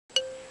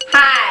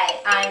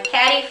I'm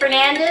Patty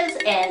Fernandez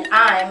and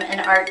I'm an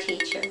art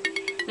teacher.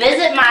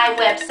 Visit my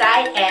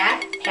website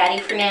at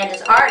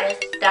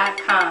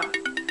pattyfernandezartist.com.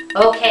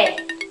 Okay,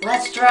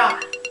 let's draw.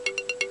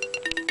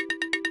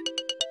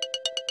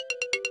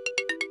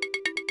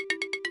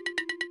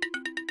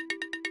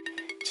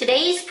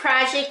 Today's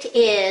project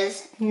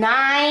is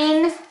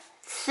 9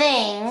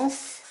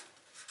 things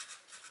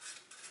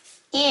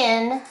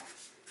in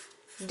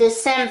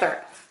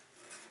December.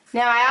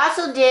 Now I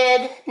also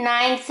did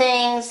 9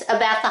 things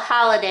about the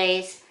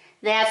holidays.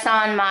 That's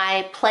on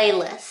my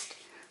playlist.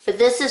 But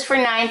this is for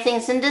 9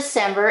 things in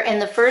December, and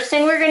the first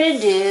thing we're going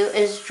to do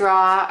is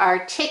draw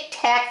our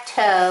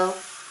tic-tac-toe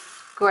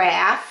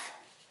graph.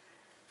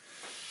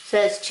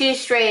 So it's 2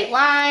 straight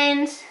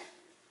lines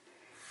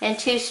and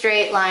 2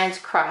 straight lines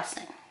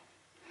crossing.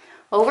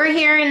 Over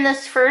here in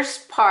this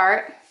first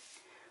part,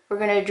 we're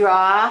going to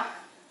draw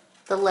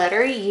the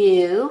letter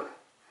U.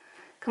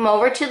 Come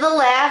over to the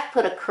left,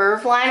 put a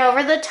curved line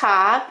over the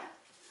top.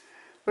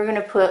 We're going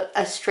to put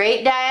a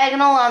straight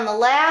diagonal on the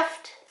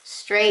left,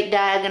 straight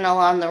diagonal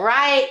on the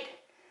right,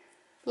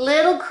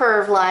 little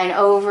curved line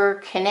over,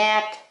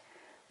 connect,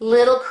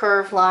 little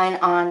curved line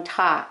on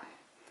top.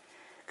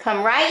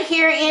 Come right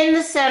here in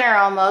the center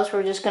almost,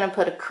 we're just going to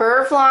put a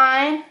curved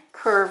line,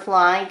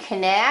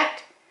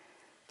 connect,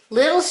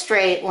 little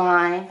straight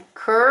line,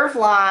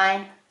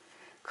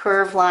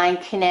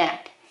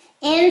 connect.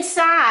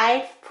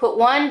 Inside, put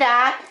 1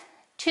 dot,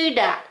 2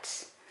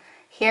 dots.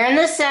 Here in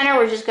the center,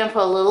 we're just going to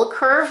put a little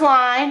curved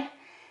line,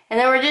 and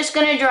then we're just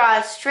going to draw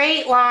a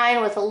straight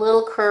line with a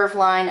little curved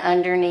line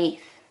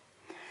underneath.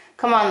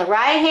 Come on the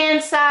right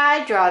hand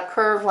side, draw a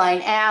curved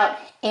line out,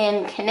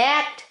 in,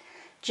 connect,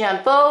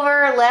 jump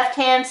over, left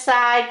hand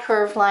side,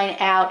 curved line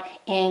out,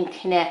 in,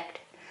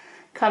 connect.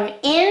 Come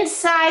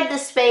inside the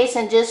space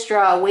and just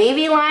draw a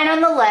wavy line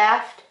on the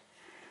left,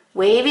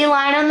 wavy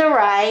line on the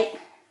right,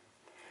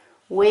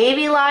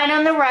 wavy line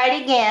on the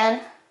right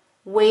again,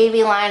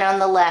 wavy line on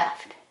the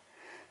left.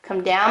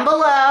 Come down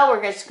below,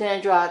 we're just going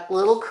to draw a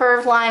little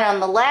curved line on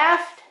the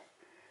left,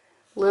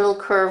 little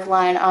curved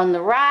line on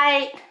the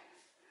right,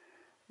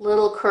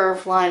 little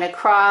curved line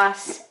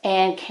across,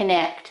 and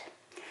connect.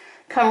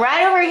 Come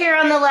right over here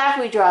on the left,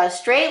 we draw a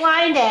straight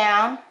line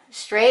down,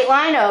 straight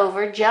line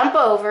over, jump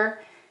over,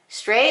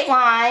 straight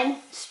line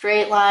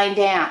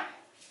down.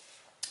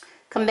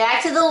 Come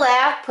back to the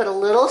left, put a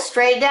little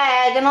straight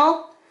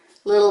diagonal,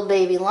 little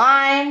baby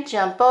line,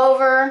 jump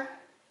over,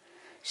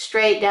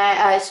 straight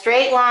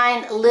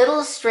line,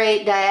 little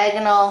straight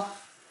diagonal,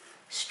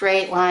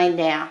 straight line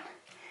down.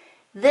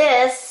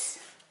 This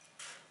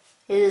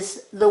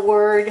is the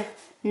word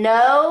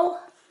no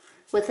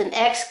with an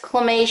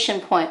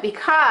exclamation point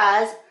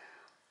because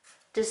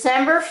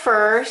December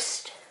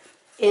 1st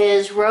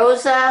is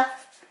Rosa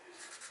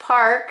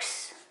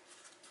Parks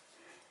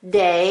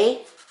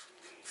Day,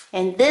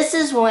 and this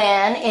is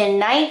when in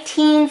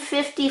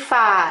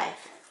 1955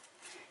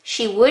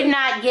 she would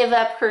not give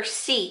up her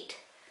seat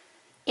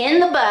in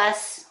the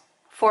bus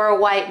for a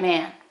white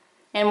man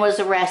and was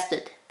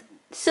arrested.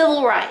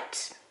 Civil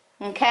rights.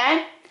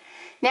 Okay?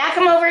 Now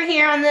come over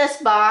here on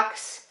this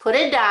box, put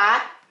a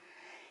dot,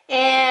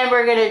 and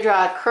we're going to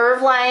draw a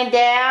curved line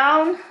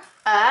down,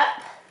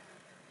 up,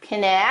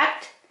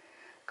 connect,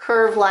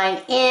 curved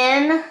line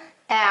in,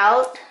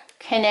 out,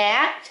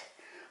 connect.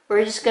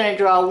 We're just going to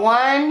draw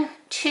 1,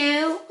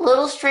 2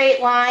 little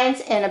straight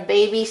lines in a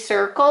baby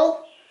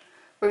circle.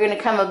 We're going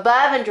to come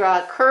above and draw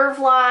a curved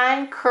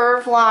line,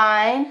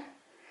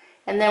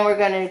 and then we're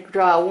going to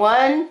draw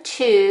 1,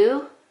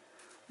 2,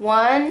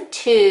 1,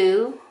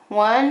 2,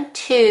 1,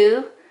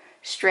 2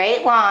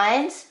 straight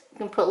lines. You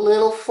can put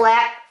little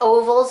flat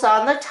ovals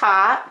on the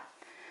top.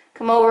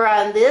 Come over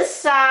on this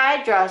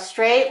side, draw a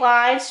straight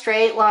line,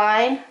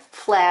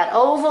 flat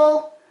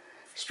oval,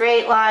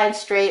 straight line,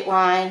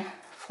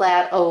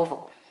 flat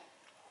oval.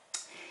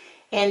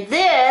 And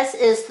this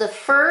is the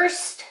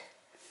first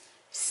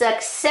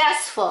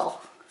successful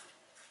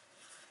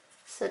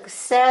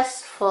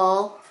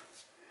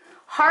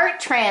heart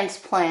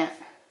transplant.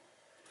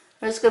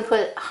 I'm just going to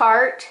put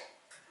heart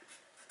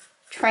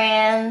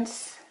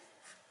trans,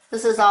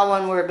 this is all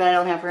one word but I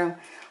don't have room,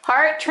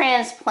 heart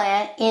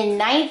transplant in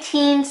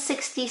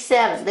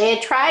 1967. They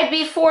had tried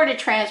before to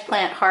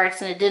transplant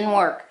hearts and it didn't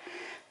work,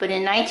 but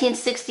in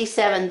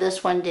 1967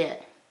 this one did.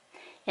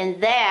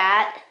 And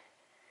that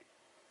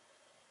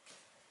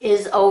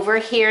is over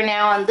here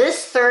now on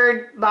this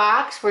third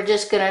box. We're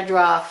just going to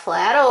draw a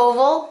flat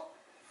oval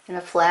and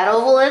a flat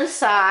oval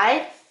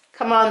inside.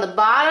 Come on the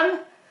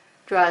bottom,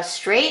 draw a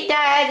straight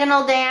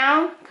diagonal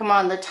down. Come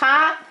on the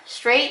top,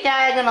 straight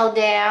diagonal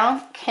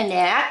down,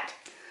 connect.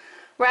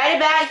 Right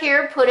about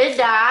here, put a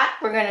dot.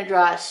 We're going to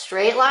draw a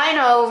straight line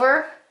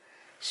over,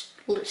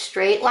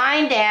 straight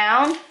line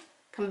down.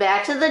 Come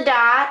back to the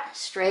dot,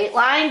 straight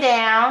line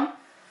down,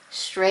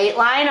 straight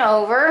line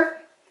over.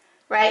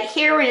 Right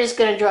here, we're just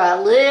going to draw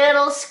a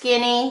little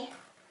skinny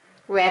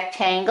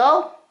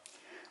rectangle.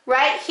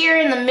 Right here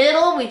in the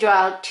middle, we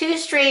draw 2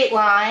 straight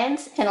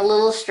lines and a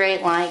little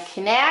straight line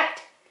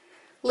connect.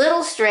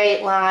 Little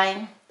straight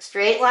line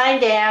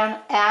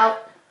down,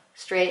 out,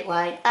 straight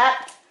line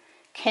up,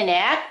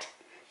 connect,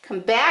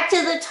 come back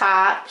to the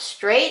top,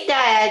 straight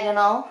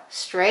diagonal,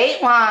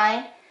 straight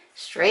line,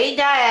 straight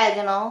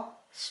diagonal,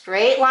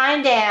 straight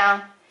line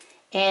down,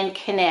 and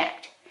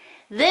connect.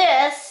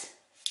 This,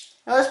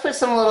 now let's put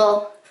some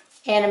little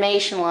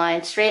animation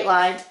lines, straight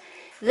lines.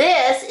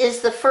 This is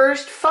the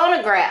first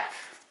phonograph.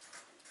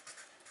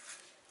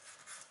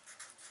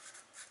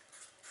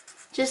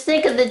 Just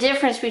think of the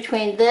difference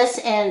between this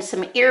and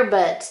some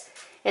earbuds.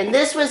 And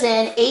this was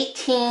in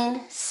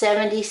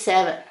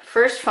 1877,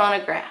 first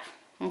phonograph,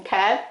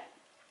 okay?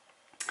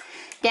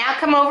 Now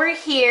come over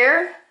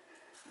here.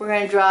 We're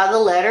going to draw the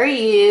letter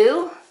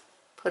U.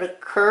 Put a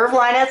curved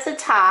line at the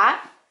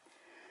top.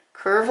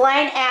 Curved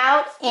line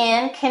out,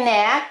 in,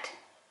 connect.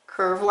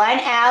 Curved line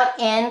out,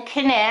 in,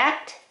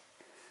 connect.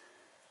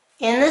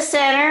 In the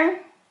center,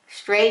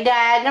 straight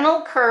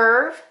diagonal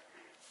curve,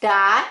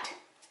 dot,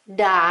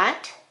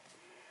 dot.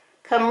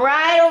 Come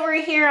right over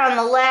here on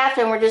the left,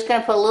 and we're just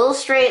going to put a little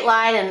straight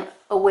line and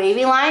a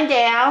wavy line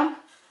down,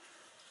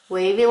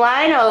 wavy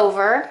line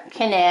over,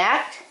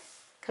 connect.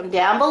 Come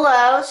down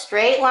below,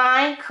 straight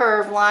line,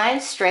 curved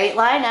line, straight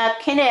line up,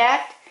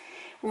 connect.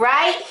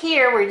 Right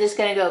here, we're just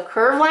going to go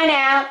curved line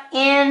out,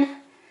 in,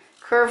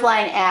 curved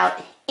line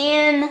out,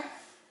 in,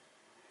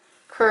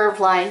 curved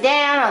line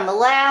down on the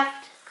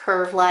left,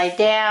 curved line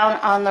down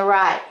on the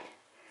right.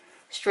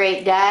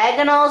 Straight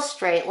diagonal,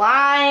 straight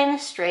line,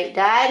 straight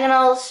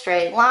diagonal,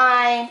 straight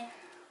line.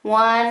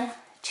 1,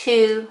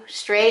 2,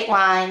 straight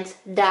lines,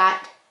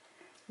 dot,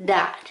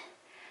 dot.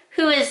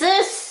 Who is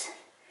this?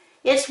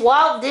 It's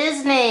Walt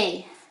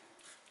Disney.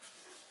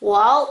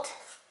 Walt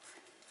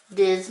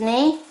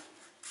Disney.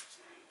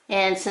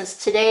 And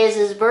since today is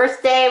his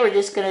birthday, we're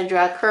just going to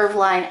draw a curved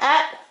line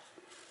up,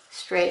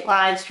 straight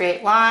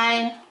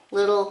line,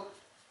 little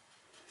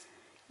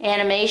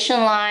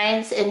animation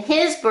lines. And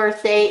his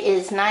birthday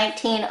is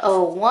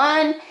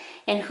 1901.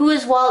 And who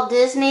is Walt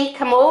Disney?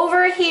 Come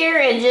over here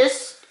and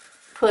just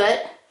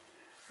put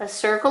a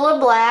circle of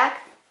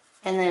black,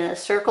 and then a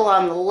circle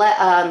on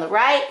the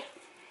right,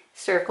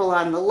 circle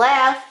on the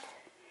left.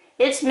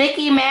 It's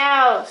Mickey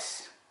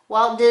Mouse,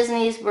 Walt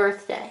Disney's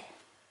birthday.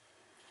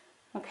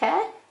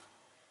 Okay?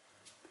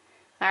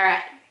 All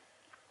right.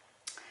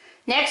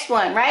 Next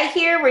one, right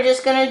here, we're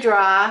just going to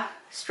draw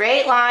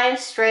straight line,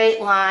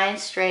 straight line,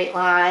 straight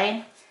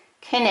line,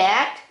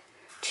 connect,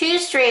 2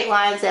 straight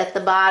lines at the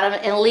bottom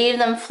and leave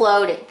them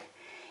floating.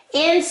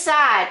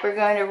 Inside, we're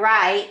going to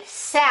write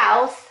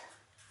South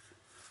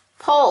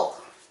Pole.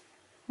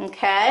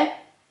 Okay?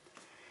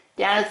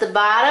 Down at the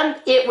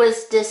bottom, it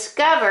was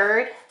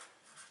discovered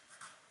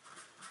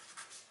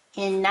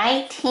in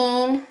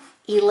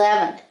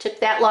 1911. It took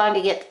that long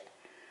to get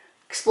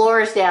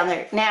explorers down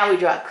there. Now we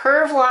draw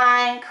curved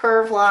line,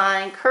 curved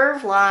line,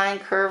 curved line,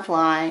 curved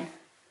line,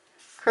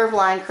 curved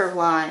line, curved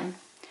line.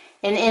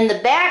 And in the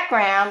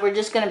background, we're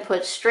just going to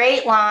put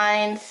straight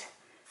lines,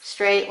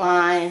 straight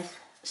lines,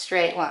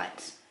 straight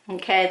lines.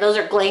 Okay, those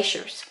are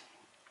glaciers.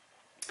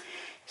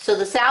 So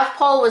the South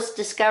Pole was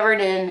discovered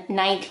in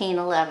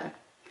 1911.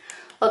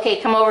 Okay,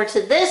 come over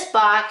to this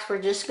box.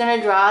 We're just going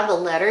to draw the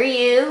letter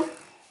U,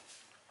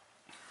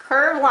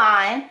 curved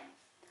line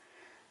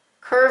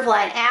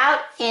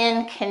out,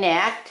 in,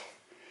 connect.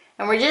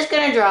 And we're just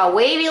going to draw a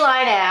wavy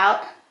line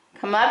out,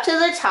 come up to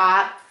the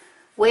top,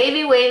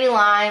 wavy, wavy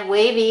line,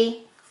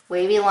 wavy,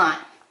 wavy line.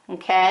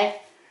 Okay?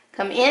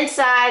 Come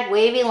inside,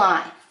 wavy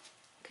line,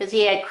 because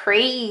he had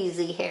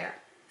crazy hair.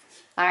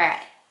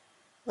 Alright,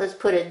 let's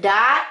put a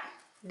dot,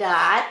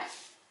 dot,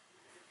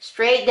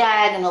 straight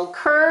diagonal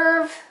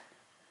curve,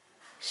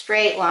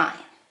 straight line,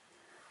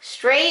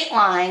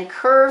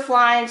 curved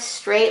line,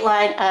 straight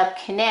line up,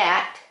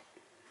 connect.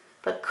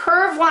 But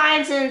curved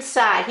lines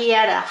inside. He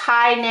had a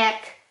high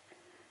neck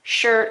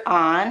shirt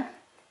on.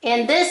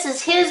 And this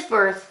is his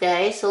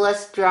birthday, so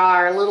let's draw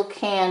our little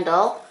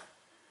candle.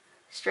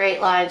 Straight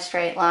line,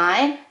 straight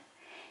line.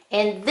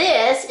 And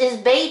this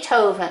is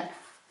Beethoven.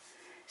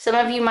 Some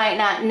of you might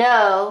not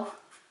know,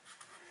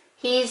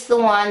 he's the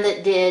one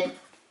that did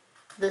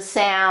the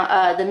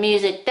sound, the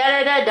music,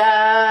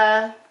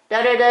 da-da-da-da,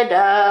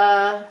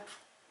 da-da-da-da,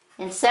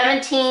 in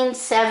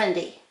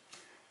 1770.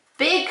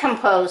 Big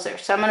composer.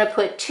 So I'm going to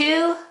put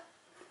 2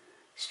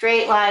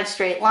 straight line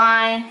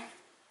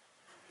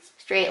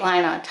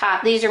on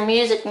top. These are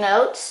music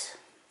notes.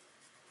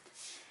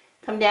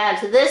 Come down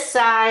to this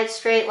side,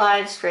 straight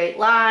line,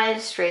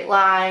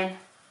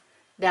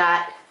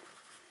 dot,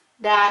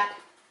 dot,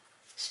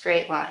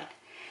 straight line.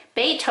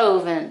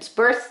 Beethoven's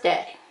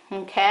birthday.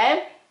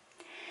 Okay?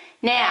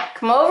 Now,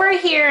 come over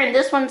here, and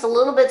this one's a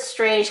little bit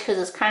strange because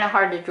it's kind of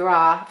hard to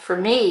draw, for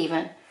me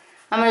even.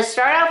 I'm going to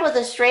start off with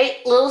a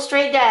little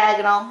straight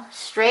diagonal,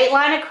 straight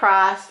line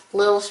across,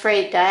 little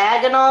straight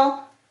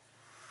diagonal,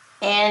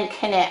 and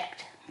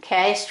connect.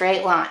 Okay,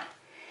 straight line.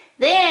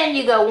 Then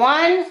you go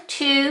 1,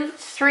 2,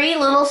 3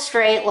 little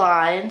straight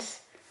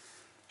lines,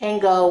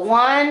 and go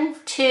 1,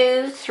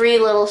 2, 3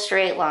 little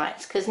straight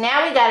lines. Because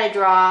now we got to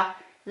draw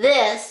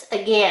this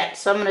again.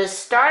 So I'm going to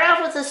start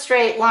off with a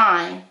straight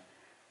line,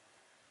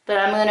 but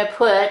I'm going to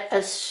put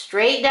a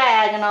straight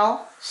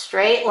diagonal,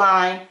 straight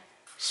line,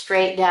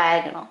 straight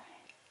diagonal.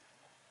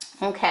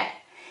 Okay,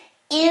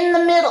 in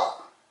the middle,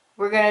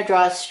 we're going to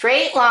draw a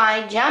straight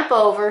line, jump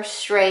over,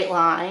 straight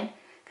line,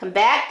 come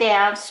back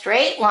down,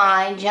 straight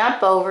line,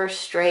 jump over,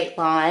 straight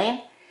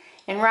line.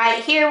 And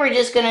right here, we're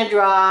just going to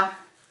draw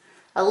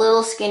a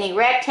little skinny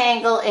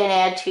rectangle and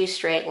add 2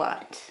 straight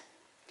lines.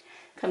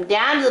 Come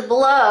down to the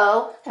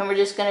below, and we're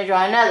just going to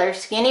draw another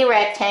skinny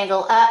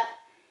rectangle up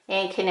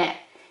and connect.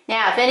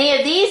 Now, if any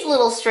of these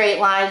little straight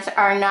lines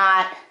are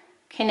not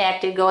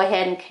connected, go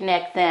ahead and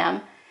connect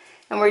them.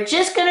 And we're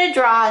just going to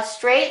draw a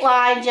straight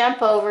line,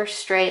 jump over,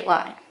 straight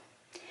line.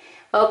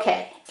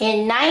 Okay,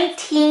 in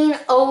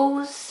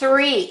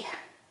 1903,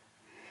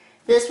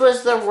 this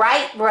was the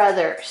Wright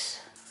brothers.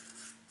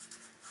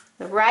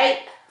 The Wright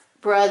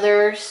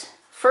brothers'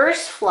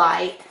 first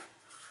flight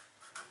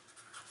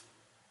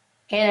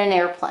in an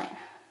airplane.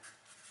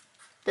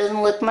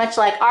 Doesn't look much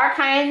like our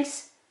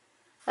kinds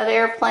of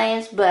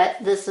airplanes, but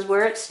this is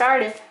where it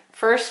started.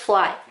 First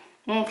flight.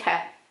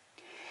 Okay.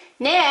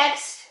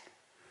 Next,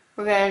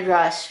 we're going to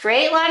draw a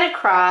straight line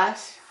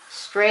across,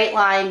 straight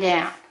line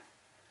down.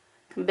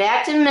 Come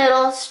back to the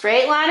middle,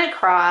 straight line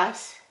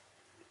across,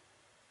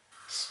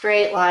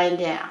 straight line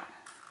down.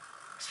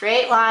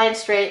 Straight line,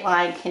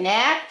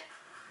 connect.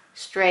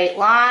 Straight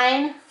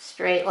line,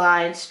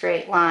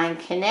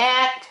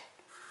 connect.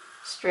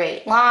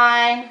 Straight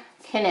line,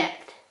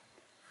 connect.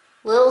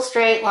 Little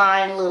straight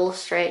line, little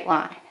straight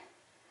line.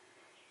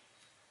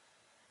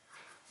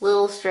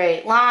 Little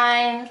straight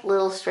line,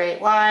 little straight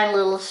line,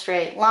 little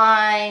straight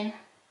line.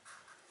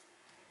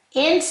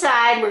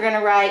 Inside, we're going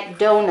to write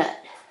donut.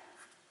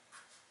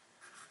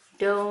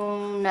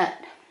 Donut.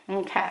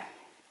 Okay.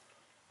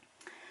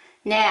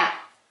 Now,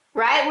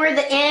 right where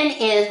the N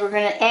is, we're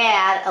going to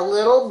add a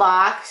little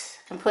box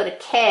and put a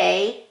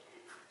K.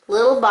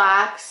 Little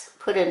box,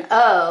 put an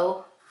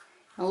O.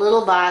 A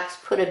little box,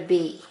 put a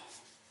B.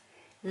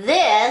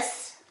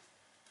 This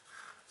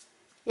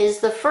is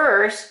the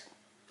first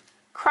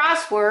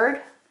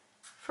crossword.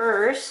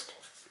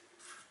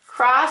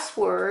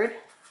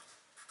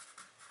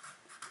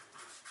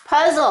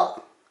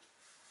 Puzzle.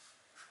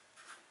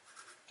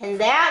 And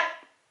that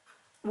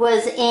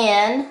was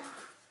in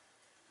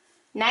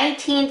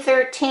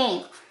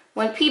 1913,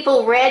 when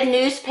people read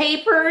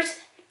newspapers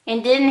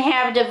and didn't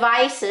have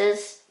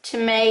devices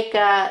to make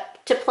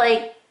to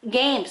play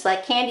games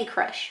like Candy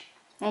Crush.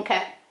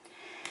 Okay.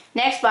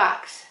 Next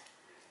box.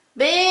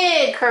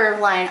 Big curved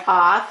line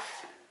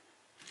off.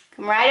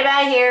 Come right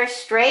about here.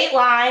 Straight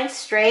line,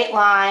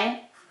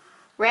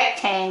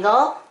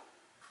 rectangle,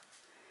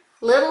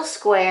 little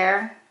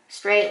square,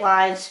 straight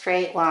line,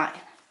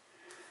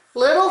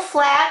 little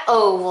flat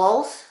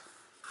ovals.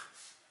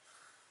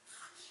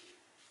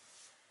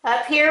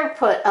 Up here,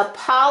 put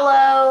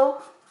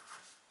Apollo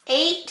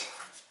 8,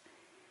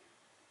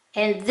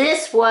 and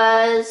this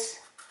was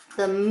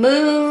the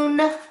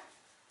moon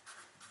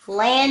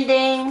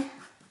landing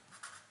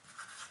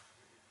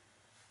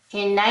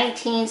in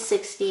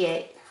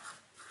 1968.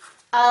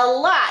 A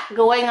lot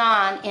going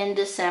on in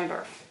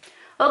December.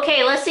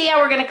 Okay, let's see how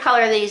we're going to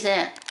color these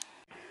in.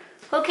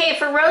 Okay,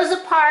 for Rosa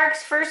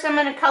Parks, first I'm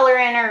going to color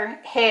in her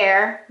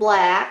hair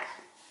black.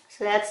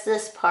 So that's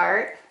this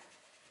part.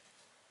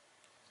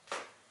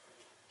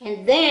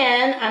 And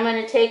then I'm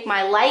going to take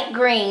my light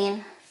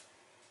green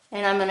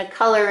and I'm going to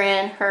color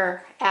in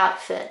her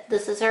outfit.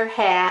 This is her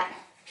hat.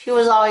 She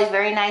was always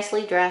very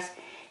nicely dressed.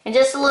 And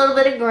just a little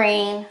bit of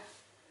green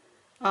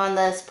on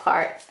this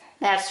part.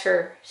 That's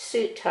her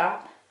suit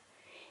top.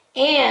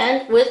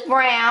 And with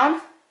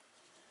brown,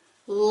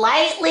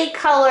 lightly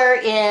color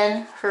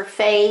in her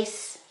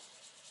face,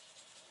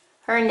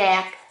 her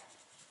neck,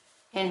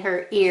 and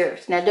her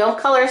ears. Now don't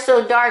color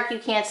so dark you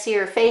can't see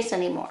her face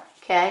anymore,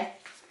 okay?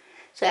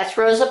 So that's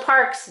Rosa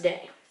Parks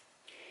Day.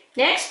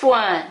 Next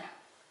one.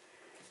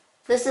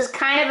 This is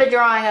kind of a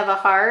drawing of a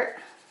heart.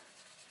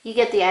 You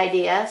get the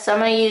idea. So I'm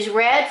going to use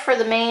red for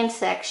the main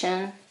section.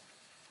 And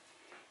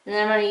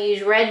then I'm going to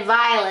use red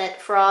violet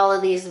for all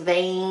of these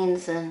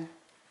veins and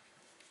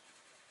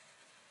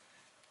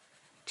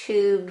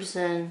tubes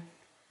and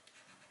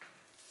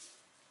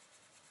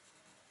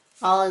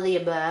all of the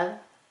above.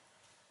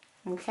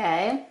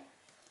 Okay.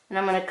 And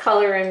I'm going to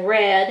color in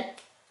red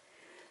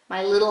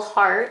my little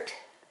heart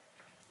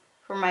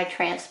for my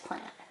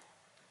transplant.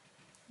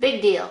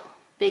 Big deal.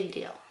 Big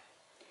deal.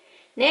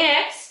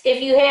 Next,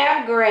 if you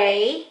have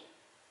gray,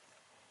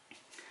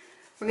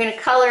 we're going to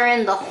color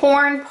in the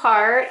horn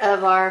part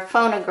of our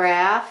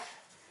phonograph.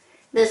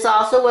 This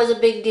also was a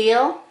big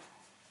deal.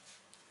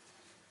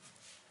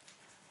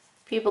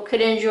 People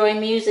could enjoy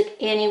music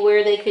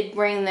anywhere they could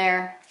bring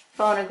their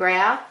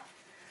phonograph.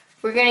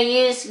 We're going to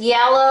use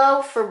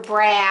yellow for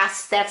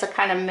brass. That's a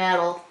kind of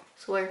metal.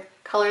 So we'll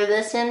color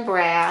this in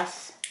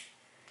brass.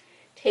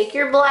 Take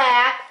your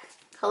black,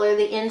 color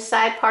the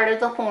inside part of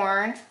the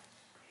horn,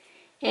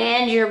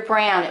 and your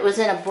brown. It was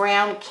in a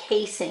brown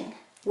casing,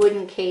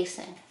 wooden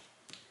casing.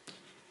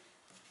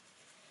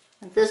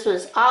 This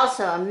was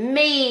also a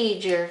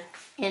major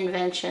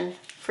invention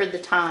for the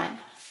time.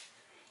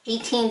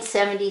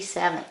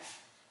 1877.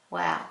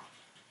 Wow.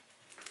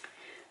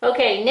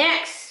 Okay,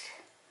 next,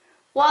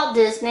 Walt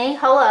Disney.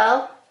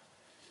 Hello.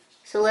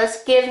 So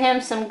let's give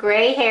him some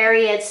gray hair.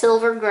 He had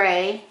silver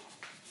gray.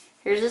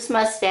 Here's his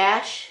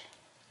mustache.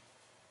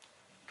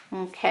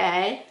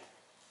 Okay.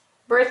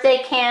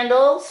 Birthday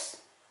candles.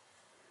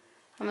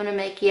 I'm going to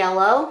make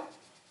yellow.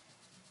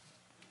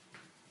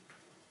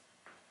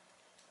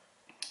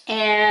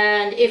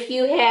 And if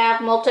you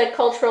have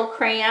multicultural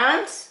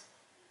crayons,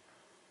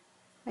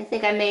 I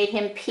think I made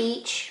him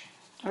peach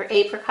or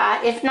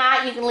apricot. If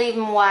not, you can leave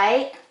him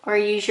white or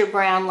use your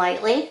brown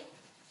lightly.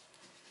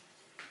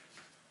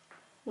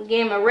 We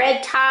gave him a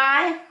red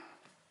tie.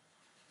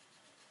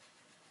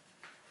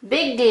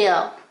 Big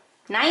deal.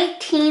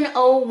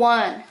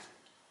 1901.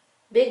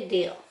 Big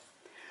deal.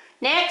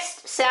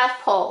 Next, South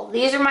Pole.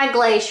 These are my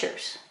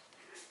glaciers.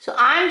 So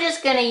I'm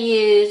just going to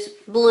use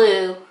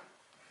blue,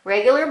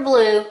 regular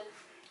blue,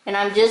 and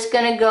I'm just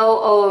going to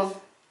go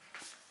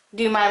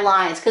do my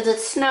lines because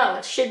it's snow.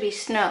 It should be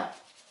snow.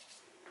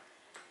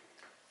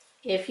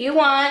 If you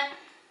want,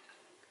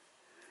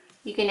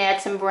 you can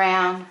add some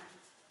brown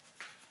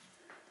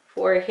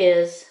for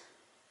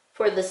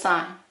the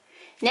sign.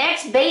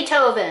 Next,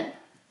 Beethoven.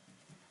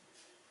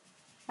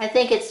 I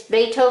think it's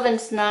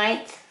Beethoven's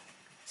Ninth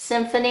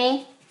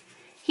Symphony.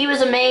 He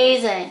was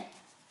amazing.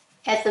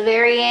 At the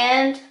very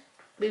end,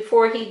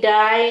 before he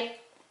died,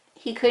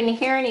 he couldn't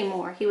hear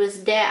anymore. He was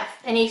deaf,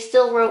 and he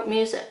still wrote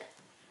music.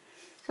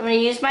 So I'm going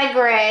to use my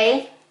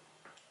gray.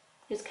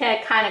 His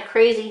kind of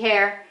crazy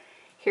hair.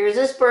 Here's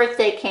his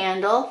birthday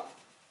candle.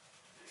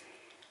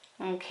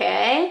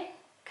 Okay.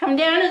 Come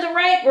down to the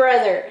Wright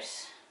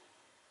brothers.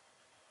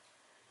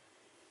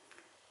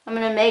 I'm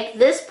going to make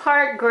this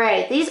part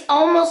gray. These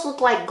almost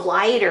look like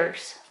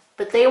gliders,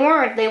 but they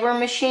weren't. They were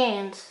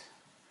machines.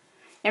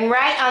 And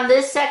right on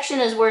this section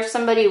is where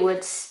somebody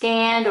would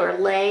stand or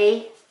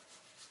lay.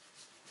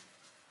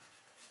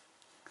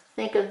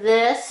 Think of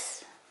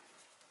this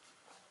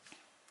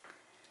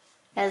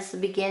as the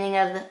beginning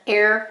of the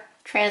air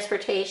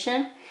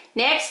transportation.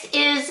 Next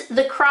is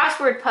the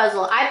crossword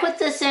puzzle. I put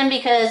this in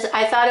because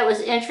I thought it was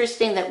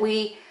interesting that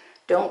we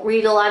don't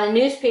read a lot of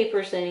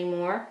newspapers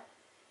anymore,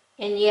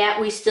 and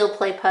yet we still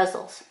play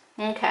puzzles.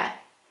 Okay.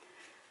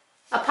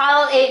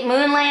 Apollo 8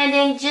 moon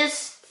landing,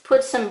 just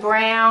put some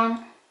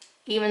brown,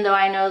 even though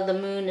I know the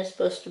moon is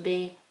supposed to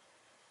be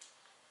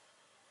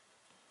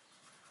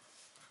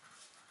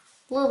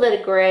a little bit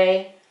of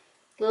gray,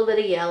 a little bit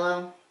of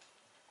yellow.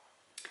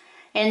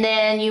 And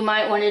then you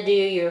might want to do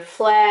your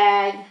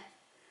flag.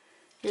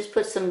 Just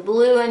put some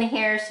blue in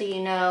here so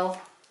you know,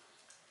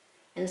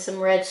 and some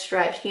red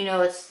stripes. You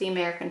know it's the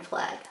American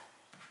flag.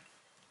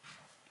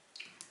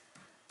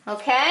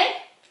 Okay?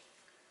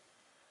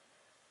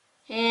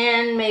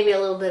 And maybe a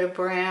little bit of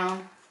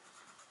brown.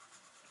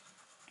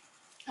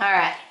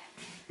 Alright.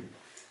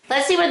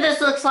 Let's see what this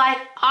looks like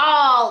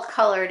all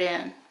colored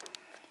in.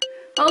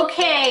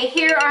 Okay,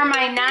 here are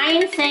my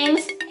 9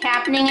 things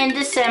happening in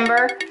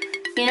December.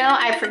 You know,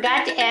 I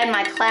forgot to add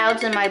my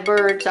clouds and my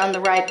birds on the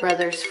Wright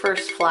brothers'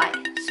 first flight.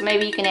 So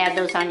maybe you can add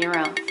those on your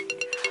own.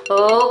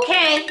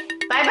 Okay,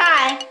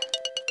 bye-bye.